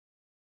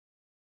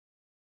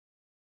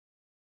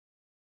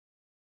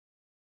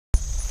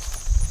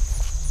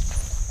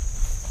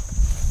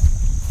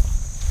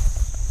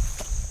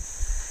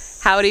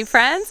Howdy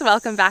friends,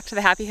 welcome back to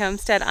the Happy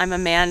Homestead. I'm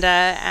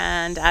Amanda,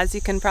 and as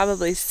you can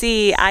probably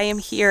see, I am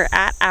here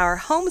at our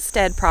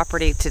homestead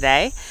property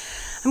today.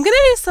 I'm gonna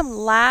do some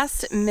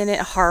last minute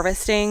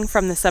harvesting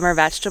from the summer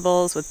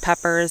vegetables with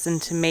peppers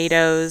and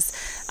tomatoes,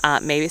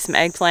 maybe some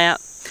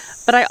eggplant.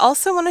 But I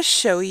also want to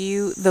show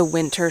you the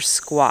winter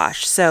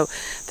squash. So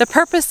the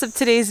purpose of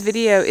today's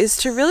video is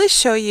to really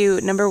show you,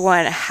 number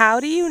one,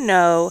 how do you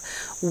know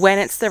when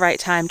it's the right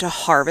time to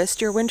harvest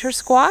your winter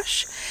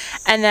squash?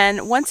 And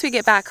then once we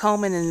get back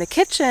home and in the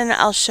kitchen,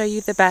 I'll show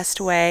you the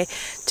best way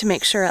to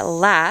make sure it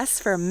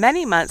lasts for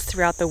many months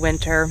throughout the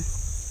winter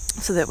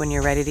so that when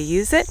you're ready to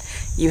use it,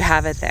 you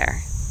have it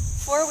there.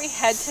 Before we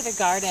head to the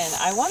garden,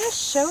 I want to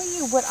show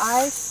you what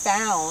I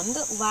found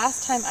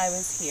last time I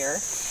was here.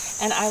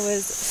 And I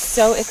was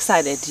so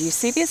excited. Do you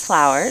see these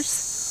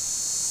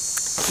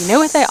flowers? Do you know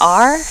what they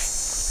are?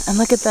 And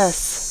look at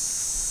this.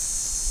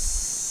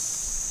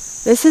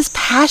 This is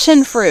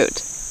passion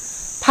fruit.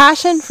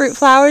 Passion fruit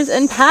flowers,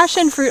 and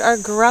passion fruit are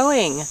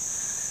growing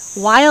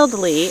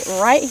wildly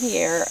right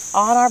here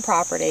on our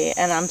property,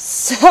 and I'm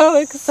so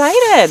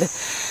excited.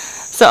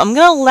 So I'm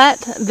gonna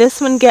let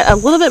this one get a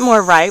little bit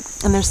more ripe,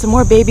 and there's some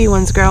more baby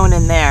ones growing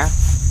in there.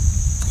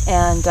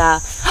 And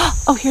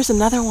oh, here's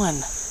another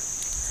one.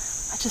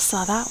 Just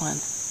saw that one.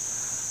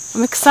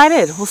 I'm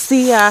excited. We'll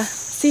see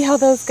how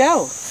those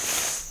go.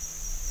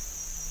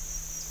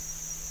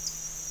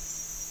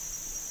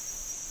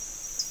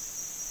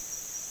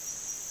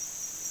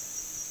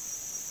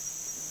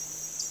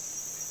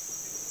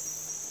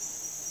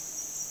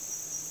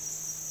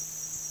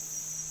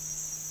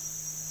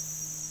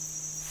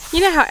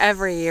 You know how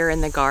every year in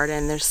the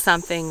garden there's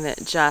something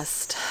that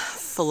just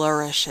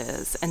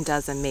flourishes and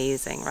does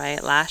amazing,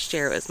 right? Last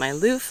year it was my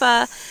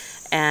loofah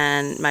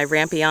and my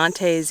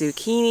rampiante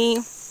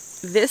zucchini.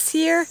 This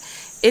year,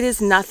 it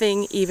is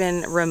nothing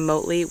even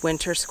remotely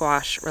winter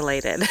squash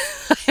related.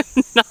 I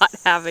am not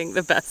having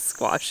the best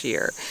squash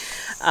year.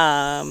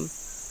 I'd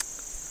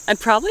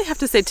probably have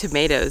to say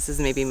tomatoes is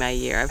maybe my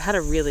year. I've had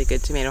a really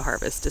good tomato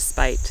harvest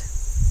despite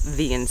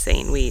the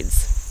insane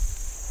weeds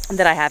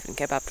that I haven't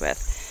kept up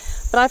with.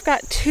 But I've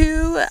got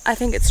two, I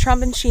think it's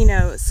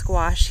tromboncino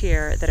squash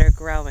here that are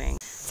growing.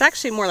 It's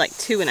actually more like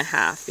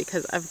 2.5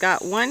 because I've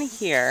got one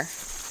here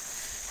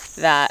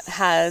that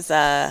has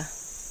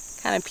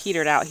kind of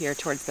petered out here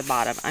towards the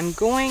bottom. I'm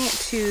going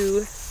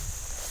to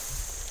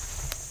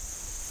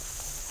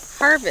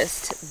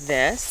harvest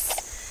this.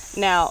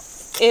 Now,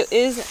 it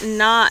is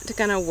not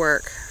gonna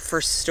work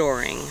for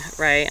storing,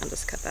 right? I'll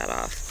just cut that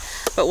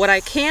off. But what I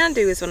can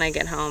do is when I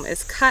get home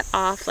is cut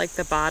off like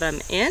the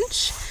bottom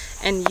inch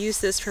and use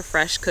this for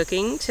fresh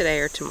cooking today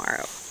or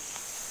tomorrow.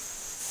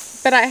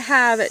 But I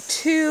have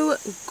two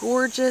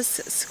gorgeous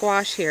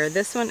squash here.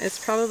 This one is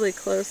probably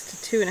close to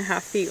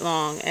 2.5 feet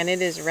long, and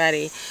it is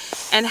ready.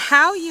 And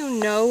how you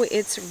know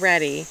it's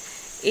ready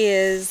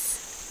is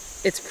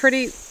it's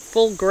pretty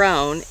full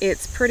grown.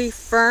 It's pretty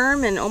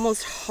firm and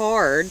almost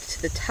hard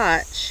to the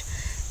touch.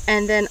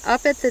 And then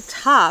up at the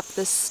top,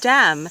 the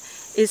stem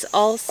is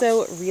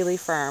also really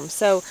firm.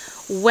 So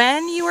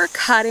when you are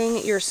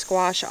cutting your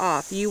squash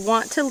off, you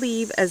want to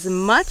leave as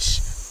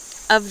much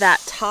of that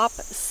top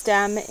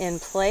stem in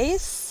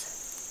place.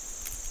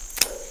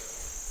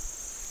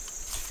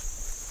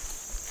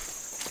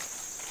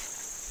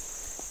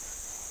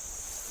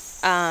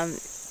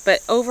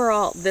 But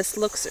overall, this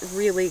looks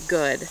really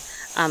good.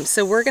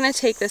 So we're gonna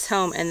take this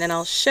home and then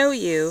I'll show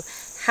you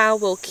how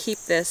we'll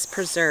keep this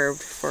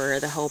preserved for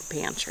the whole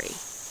pantry.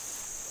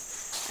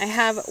 I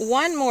have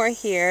one more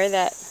here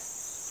that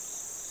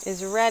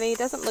is ready.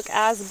 Doesn't look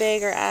as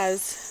big or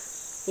as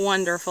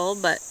wonderful,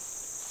 but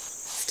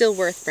still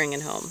worth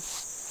bringing home.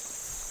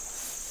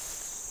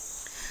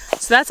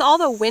 So that's all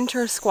the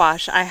winter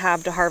squash I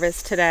have to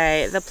harvest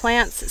today. The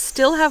plants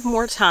still have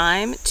more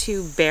time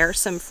to bear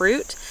some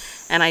fruit,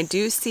 and I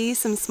do see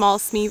some small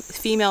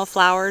female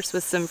flowers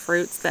with some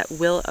fruits that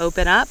will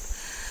open up.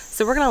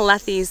 So we're gonna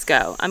let these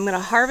go. I'm gonna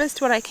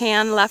harvest what I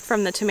can left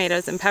from the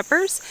tomatoes and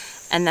peppers,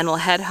 and then we'll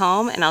head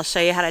home and I'll show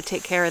you how to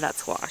take care of that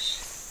squash.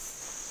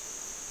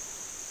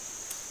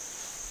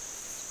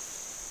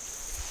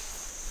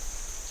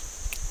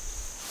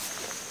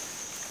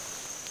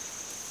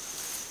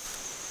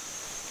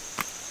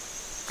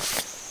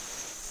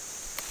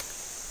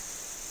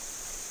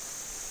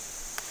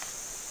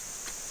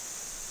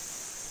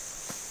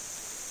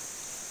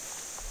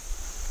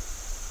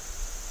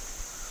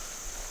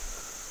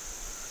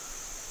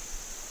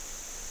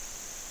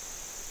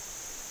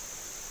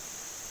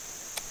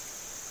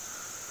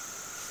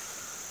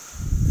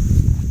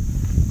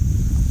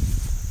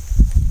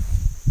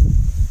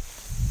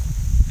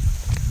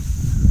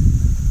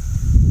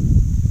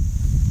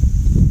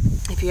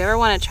 If you ever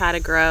want to try to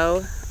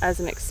grow as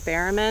an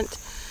experiment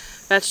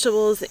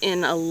vegetables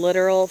in a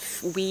literal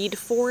weed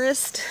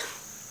forest,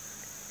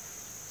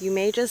 you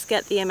may just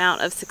get the amount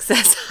of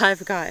success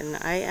I've gotten.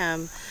 I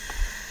am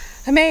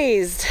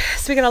amazed.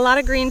 So we got a lot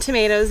of green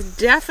tomatoes,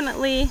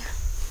 definitely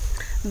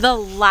the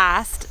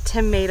last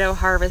tomato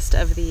harvest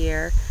of the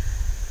year.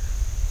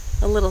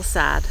 A little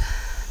sad,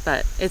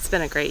 but it's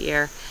been a great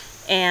year.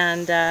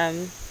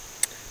 and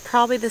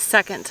probably the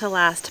second to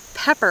last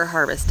pepper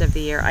harvest of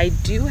the year. I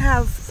do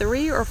have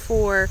 3 or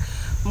 4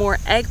 more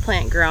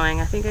eggplant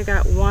growing. I think I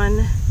got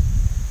 1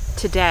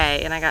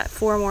 today, and I got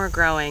 4 more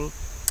growing,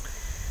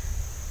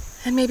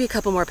 and maybe a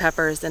couple more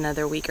peppers in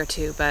another week or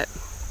 2, but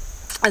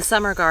a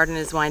summer garden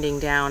is winding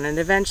down, and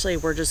eventually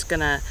we're just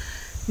gonna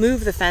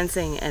move the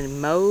fencing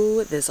and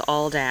mow this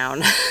all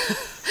down.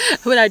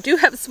 But I do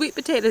have sweet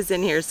potatoes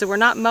in here, so we're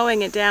not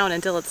mowing it down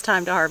until it's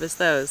time to harvest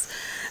those.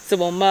 So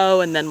we'll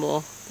mow and then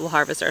we'll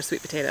harvest our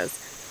sweet potatoes.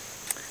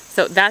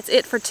 So that's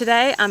it for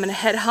today. I'm gonna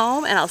head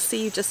home and I'll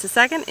see you just a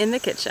second in the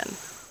kitchen.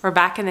 We're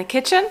back in the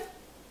kitchen.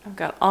 I've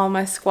got all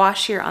my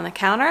squash here on the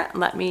counter.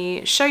 Let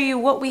me show you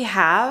what we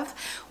have,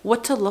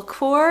 what to look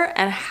for,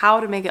 and how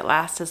to make it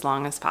last as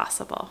long as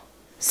possible.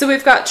 So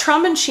we've got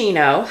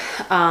tromboncino.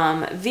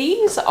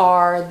 These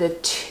are the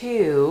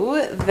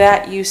 2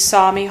 that you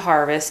saw me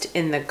harvest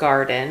in the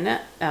garden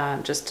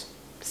just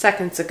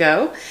seconds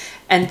ago.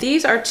 And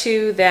these are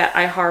 2 that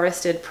I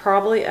harvested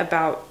probably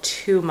about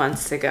 2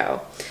 months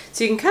ago.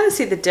 So you can kind of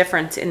see the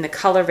difference in the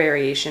color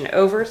variation.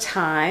 Over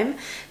time,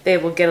 they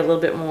will get a little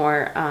bit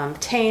more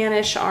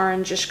tannish,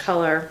 orangish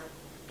color,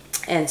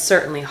 and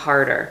certainly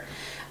harder.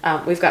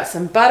 We've got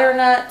some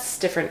butternuts,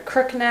 different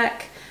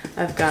crookneck.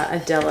 I've got a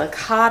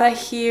delicata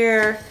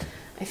here.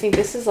 I think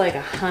this is like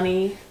a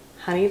honey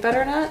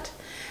butternut.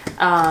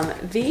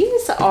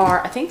 These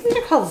are, I think these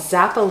are called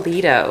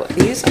Zappolito.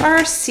 These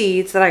are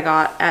seeds that I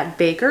got at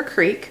Baker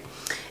Creek.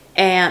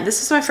 And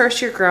this is my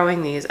first year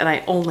growing these, and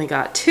I only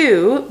got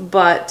 2,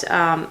 but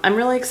I'm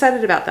really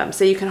excited about them.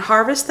 So you can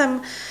harvest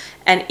them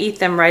and eat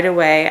them right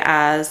away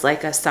as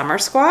like a summer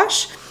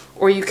squash,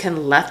 or you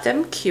can let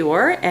them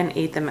cure and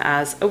eat them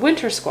as a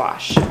winter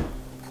squash.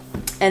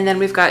 And then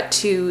we've got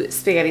 2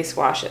 spaghetti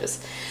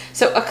squashes.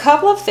 So a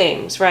couple of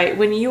things, right?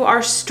 When you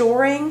are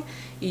storing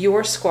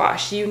your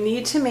squash, you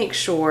need to make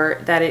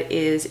sure that it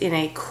is in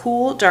a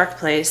cool, dark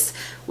place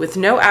with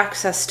no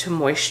access to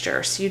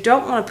moisture. So you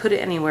don't want to put it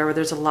anywhere where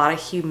there's a lot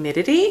of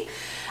humidity.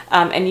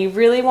 And you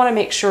really want to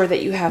make sure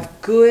that you have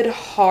good,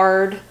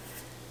 hard,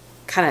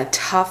 kind of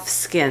tough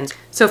skin.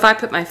 So if I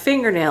put my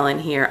fingernail in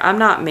here, I'm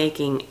not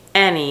making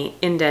any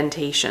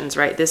indentations,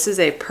 right? This is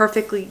a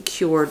perfectly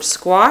cured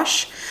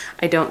squash.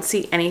 I don't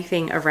see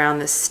anything around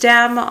the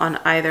stem on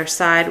either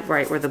side,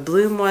 right where the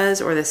bloom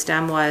was or the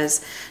stem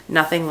was.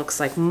 Nothing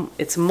looks like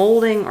it's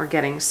molding or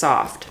getting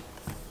soft.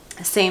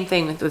 Same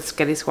thing with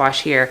spaghetti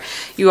squash here.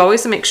 You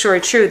always make sure,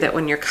 true, that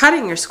when you're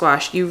cutting your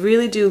squash, you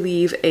really do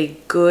leave a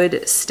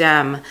good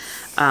stem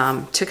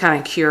to kind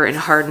of cure and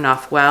harden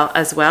off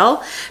as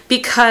well,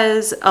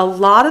 because a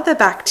lot of the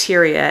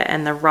bacteria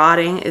and the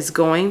rotting is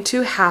going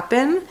to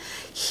happen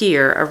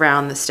here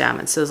around the stem.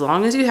 And so as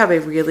long as you have a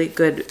really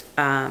good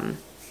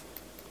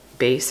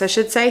base, I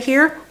should say,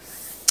 here,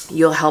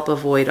 you'll help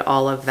avoid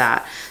all of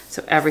that.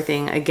 So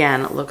everything,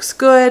 again, looks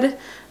good.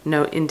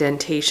 No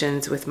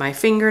indentations with my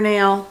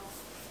fingernail.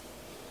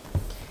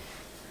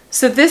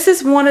 So this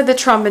is one of the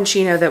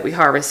tromboncino that we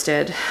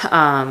harvested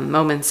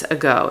moments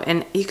ago,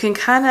 and you can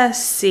kind of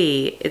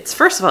see it's,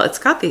 first of all, it's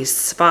got these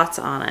spots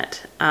on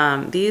it.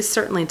 These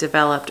certainly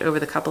developed over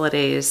the couple of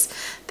days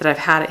that I've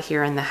had it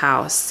here in the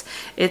house.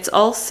 It's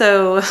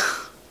also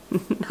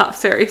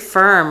not very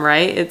firm,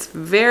 right? It's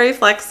very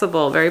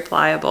flexible, very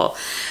pliable.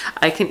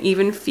 I can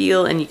even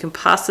feel, and you can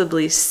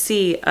possibly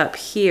see up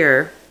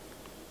here,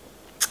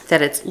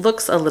 that it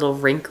looks a little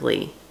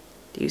wrinkly.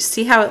 Do you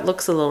see how it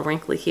looks a little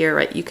wrinkly here,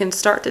 right? You can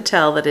start to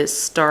tell that it's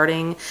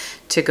starting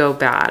to go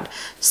bad.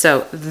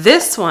 So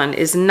this one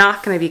is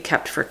not going to be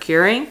kept for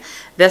curing.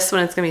 This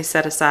one is going to be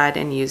set aside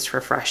and used for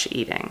fresh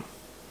eating.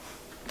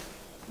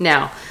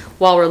 Now,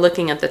 while we're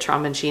looking at the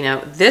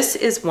tromboncino, this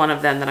is one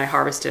of them that I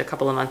harvested a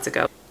couple of months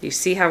ago. You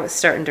see how it's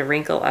starting to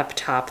wrinkle up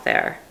top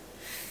there.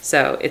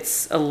 So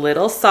it's a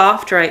little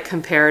soft, right,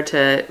 compared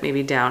to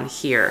maybe down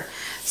here.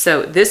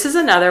 So this is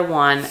another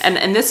one,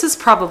 and this is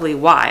probably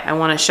why I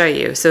want to show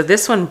you. So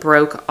this one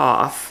broke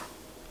off.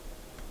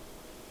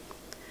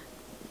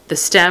 The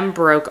stem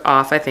broke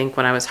off, I think,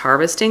 when I was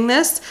harvesting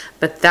this,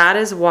 but that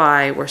is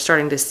why we're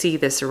starting to see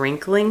this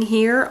wrinkling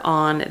here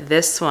on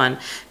this one,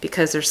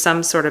 because there's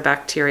some sort of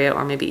bacteria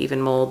or maybe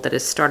even mold that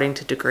is starting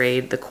to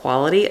degrade the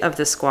quality of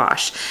the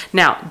squash.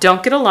 Now,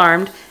 don't get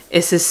alarmed.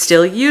 This is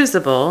still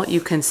usable.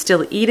 You can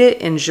still eat it,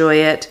 enjoy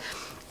it,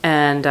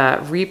 and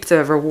reap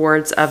the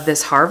rewards of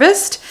this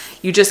harvest.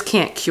 You just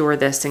can't cure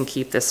this and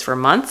keep this for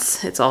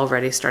months. It's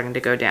already starting to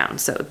go down.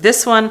 So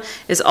this one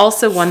is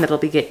also one that'll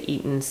be get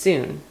eaten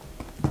soon.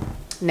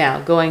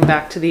 Now, going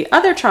back to the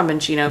other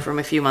tromboncino from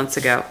a few months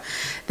ago,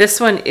 this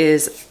one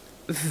is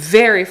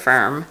very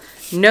firm,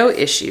 no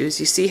issues.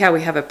 You see how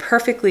we have a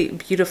perfectly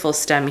beautiful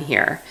stem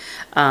here.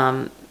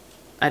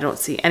 I don't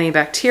see any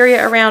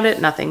bacteria around it,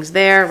 nothing's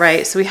there,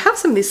 right? So we have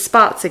some of these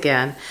spots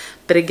again,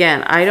 but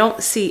again, I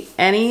don't see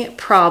any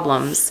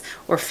problems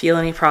or feel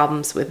any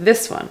problems with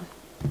this one.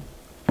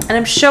 And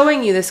I'm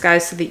showing you this,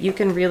 guys, so that you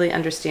can really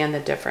understand the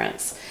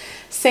difference.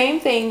 Same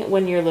thing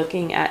when you're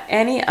looking at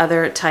any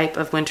other type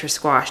of winter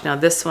squash. Now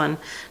this one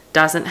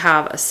doesn't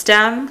have a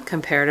stem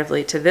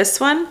comparatively to this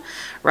one,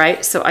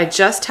 right? So I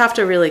just have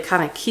to really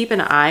kind of keep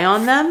an eye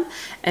on them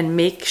and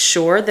make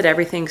sure that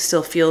everything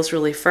still feels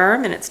really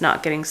firm and it's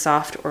not getting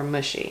soft or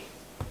mushy.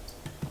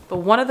 But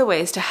one of the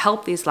ways to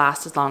help these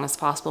last as long as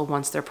possible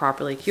once they're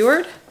properly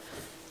cured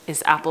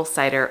is apple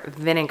cider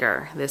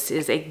vinegar. This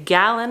is a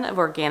gallon of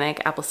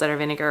organic apple cider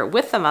vinegar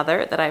with the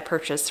mother that I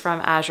purchased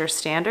from Azure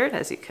Standard,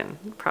 as you can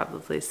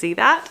probably see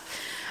that.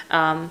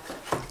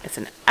 It's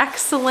an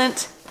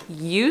excellent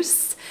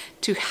use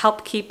to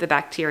help keep the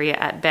bacteria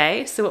at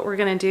bay. So what we're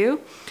gonna do,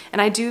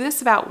 and I do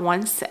this about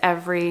once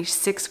every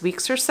 6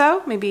 weeks or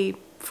so, maybe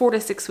 4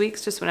 to 6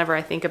 weeks, just whenever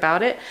I think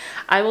about it,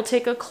 I will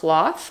take a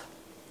cloth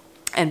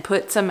and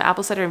put some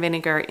apple cider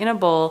vinegar in a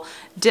bowl,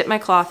 dip my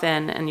cloth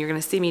in, and you're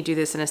gonna see me do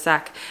this in a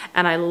sec,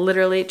 and I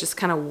literally just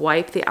kind of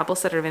wipe the apple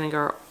cider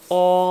vinegar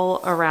all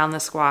around the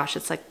squash.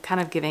 It's like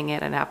kind of giving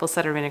it an apple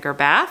cider vinegar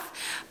bath,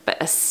 but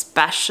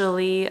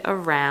especially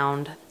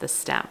around the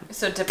stem.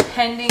 So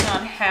depending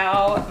on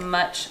how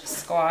much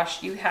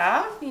squash you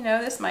have, you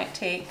know, this might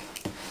take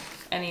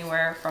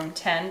anywhere from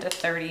 10 to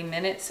 30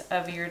 minutes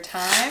of your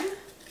time,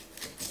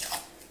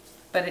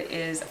 but it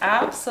is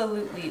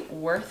absolutely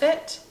worth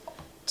it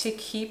to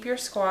keep your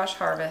squash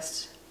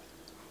harvest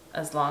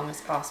as long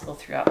as possible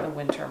throughout the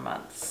winter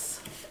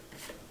months.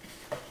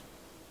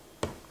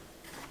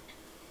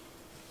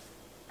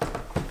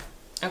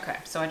 Okay,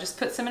 so I just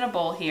put some in a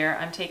bowl here.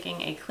 I'm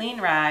taking a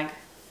clean rag.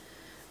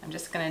 I'm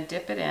just gonna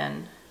dip it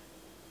in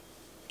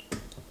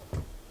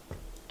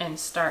and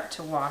start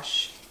to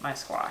wash my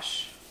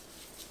squash.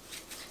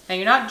 Now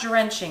you're not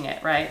drenching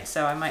it, right?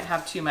 So I might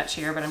have too much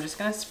here, but I'm just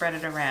gonna spread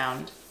it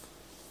around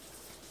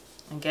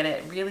and get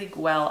it really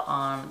well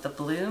on the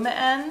bloom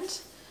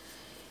end.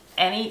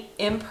 Any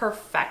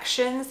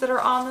imperfections that are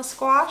on the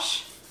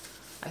squash,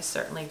 I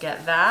certainly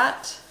get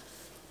that.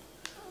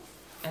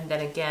 And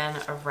then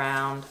again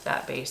around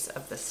that base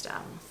of the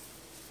stem.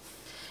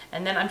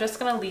 And then I'm just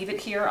gonna leave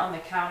it here on the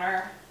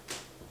counter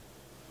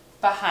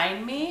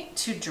behind me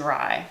to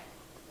dry.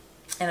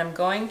 And I'm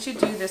going to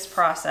do this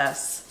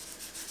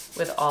process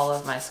with all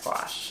of my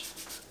squash.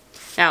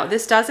 Now,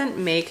 this doesn't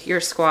make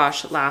your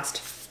squash last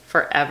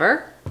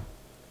forever,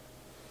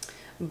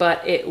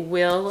 but it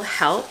will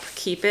help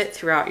keep it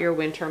throughout your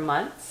winter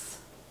months.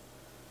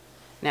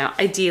 Now,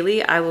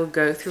 ideally, I will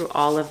go through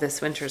all of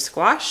this winter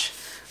squash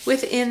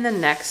within the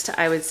next,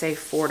 I would say,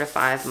 4 to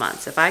 5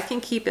 months. If I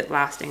can keep it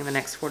lasting the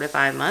next 4 to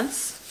 5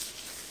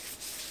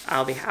 months,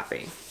 I'll be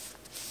happy.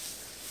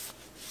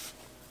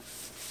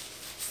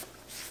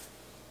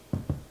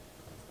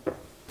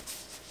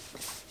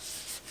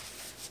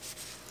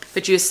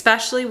 But you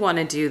especially want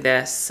to do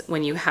this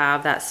when you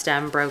have that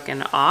stem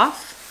broken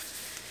off,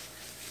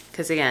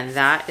 because again,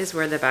 that is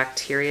where the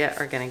bacteria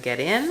are going to get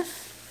in.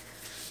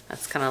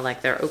 That's kind of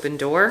like their open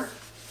door.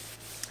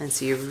 And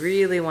so you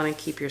really want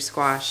to keep your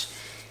squash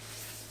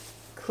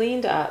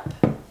cleaned up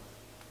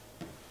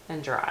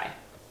and dry.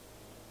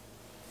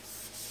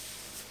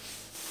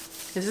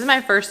 This is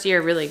my first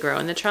year really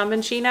growing the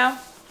tromboncino,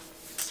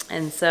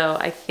 and so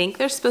I think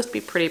they're supposed to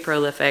be pretty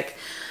prolific,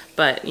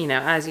 but you know,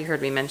 as you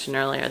heard me mention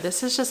earlier,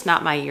 this is just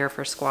not my year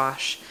for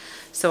squash.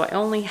 So I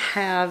only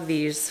have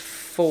these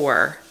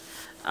 4,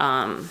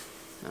 and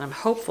I'm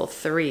hopeful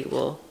 3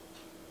 will,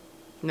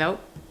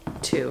 nope,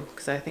 2,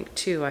 because I think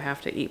 2 I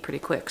have to eat pretty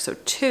quick. So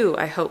 2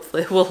 I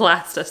hopefully will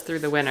last us through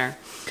the winter.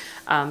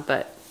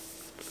 But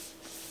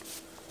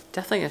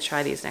definitely gonna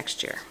try these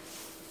next year.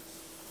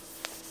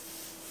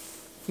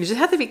 You just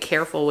have to be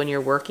careful when you're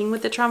working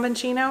with the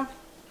tromboncino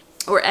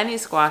or any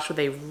squash with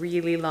a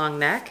really long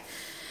neck,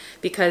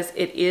 because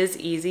it is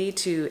easy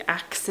to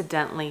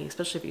accidentally,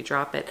 especially if you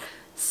drop it,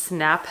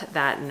 snap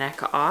that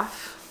neck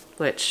off,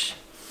 which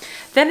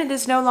then it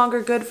is no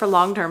longer good for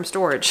long-term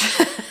storage.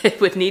 It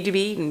would need to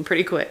be eaten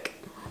pretty quick.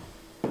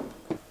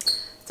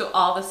 So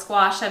all the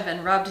squash have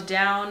been rubbed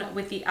down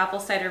with the apple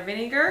cider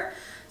vinegar.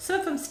 Some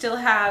of them still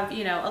have,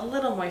 you know, a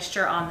little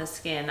moisture on the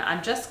skin.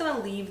 I'm just gonna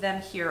leave them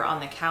here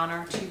on the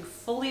counter to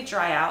fully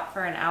dry out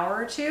for an hour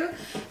or 2,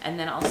 and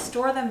then I'll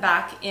store them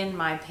back in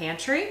my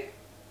pantry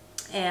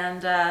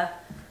and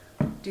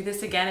do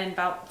this again in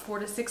about 4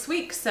 to 6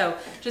 weeks. So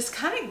just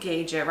kind of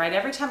gauge it, right?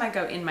 Every time I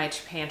go in my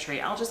pantry,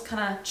 I'll just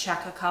kind of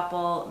check a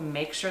couple,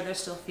 make sure they're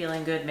still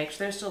feeling good, make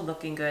sure they're still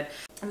looking good.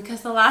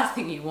 Because the last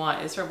thing you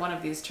want is for one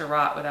of these to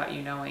rot without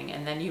you knowing,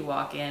 and then you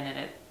walk in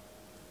and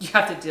you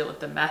have to deal with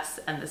the mess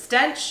and the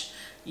stench.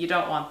 You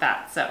don't want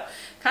that. So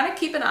kind of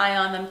keep an eye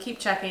on them, keep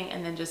checking,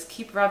 and then just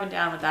keep rubbing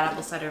down with that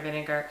apple cider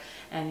vinegar,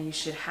 and you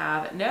should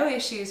have no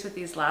issues with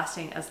these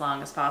lasting as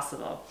long as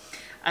possible.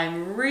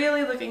 I'm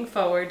really looking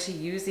forward to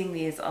using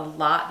these a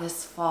lot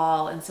this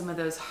fall in some of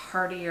those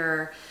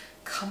heartier,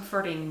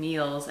 comforting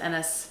meals, and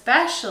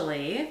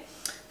especially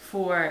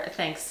for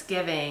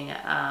Thanksgiving.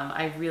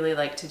 I really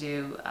like to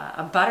do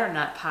a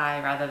butternut pie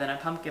rather than a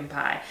pumpkin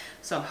pie.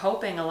 So I'm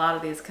hoping a lot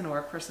of these can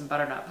work for some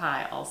butternut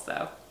pie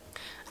also.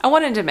 I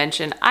wanted to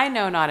mention, I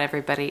know not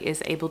everybody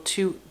is able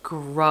to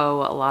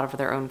grow a lot of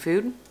their own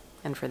food.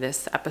 and for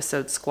this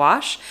episode,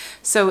 squash.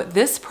 So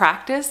this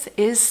practice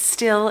is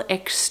still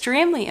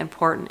extremely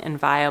important and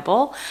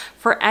viable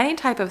for any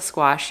type of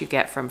squash you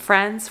get from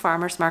friends,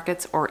 farmers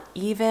markets, or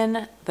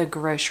even the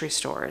grocery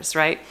stores,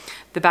 right?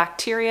 The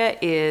bacteria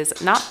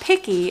is not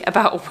picky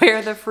about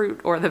where the fruit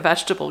or the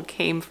vegetable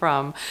came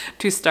from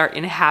to start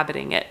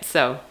inhabiting it.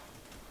 So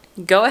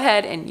go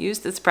ahead and use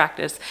this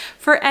practice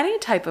for any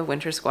type of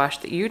winter squash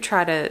that you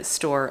try to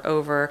store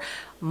over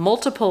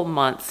multiple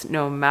months,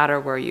 no matter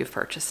where you've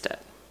purchased it.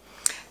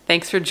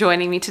 Thanks for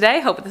joining me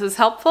today. Hope this was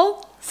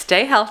helpful.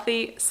 Stay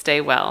healthy, stay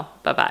well.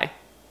 Bye-bye.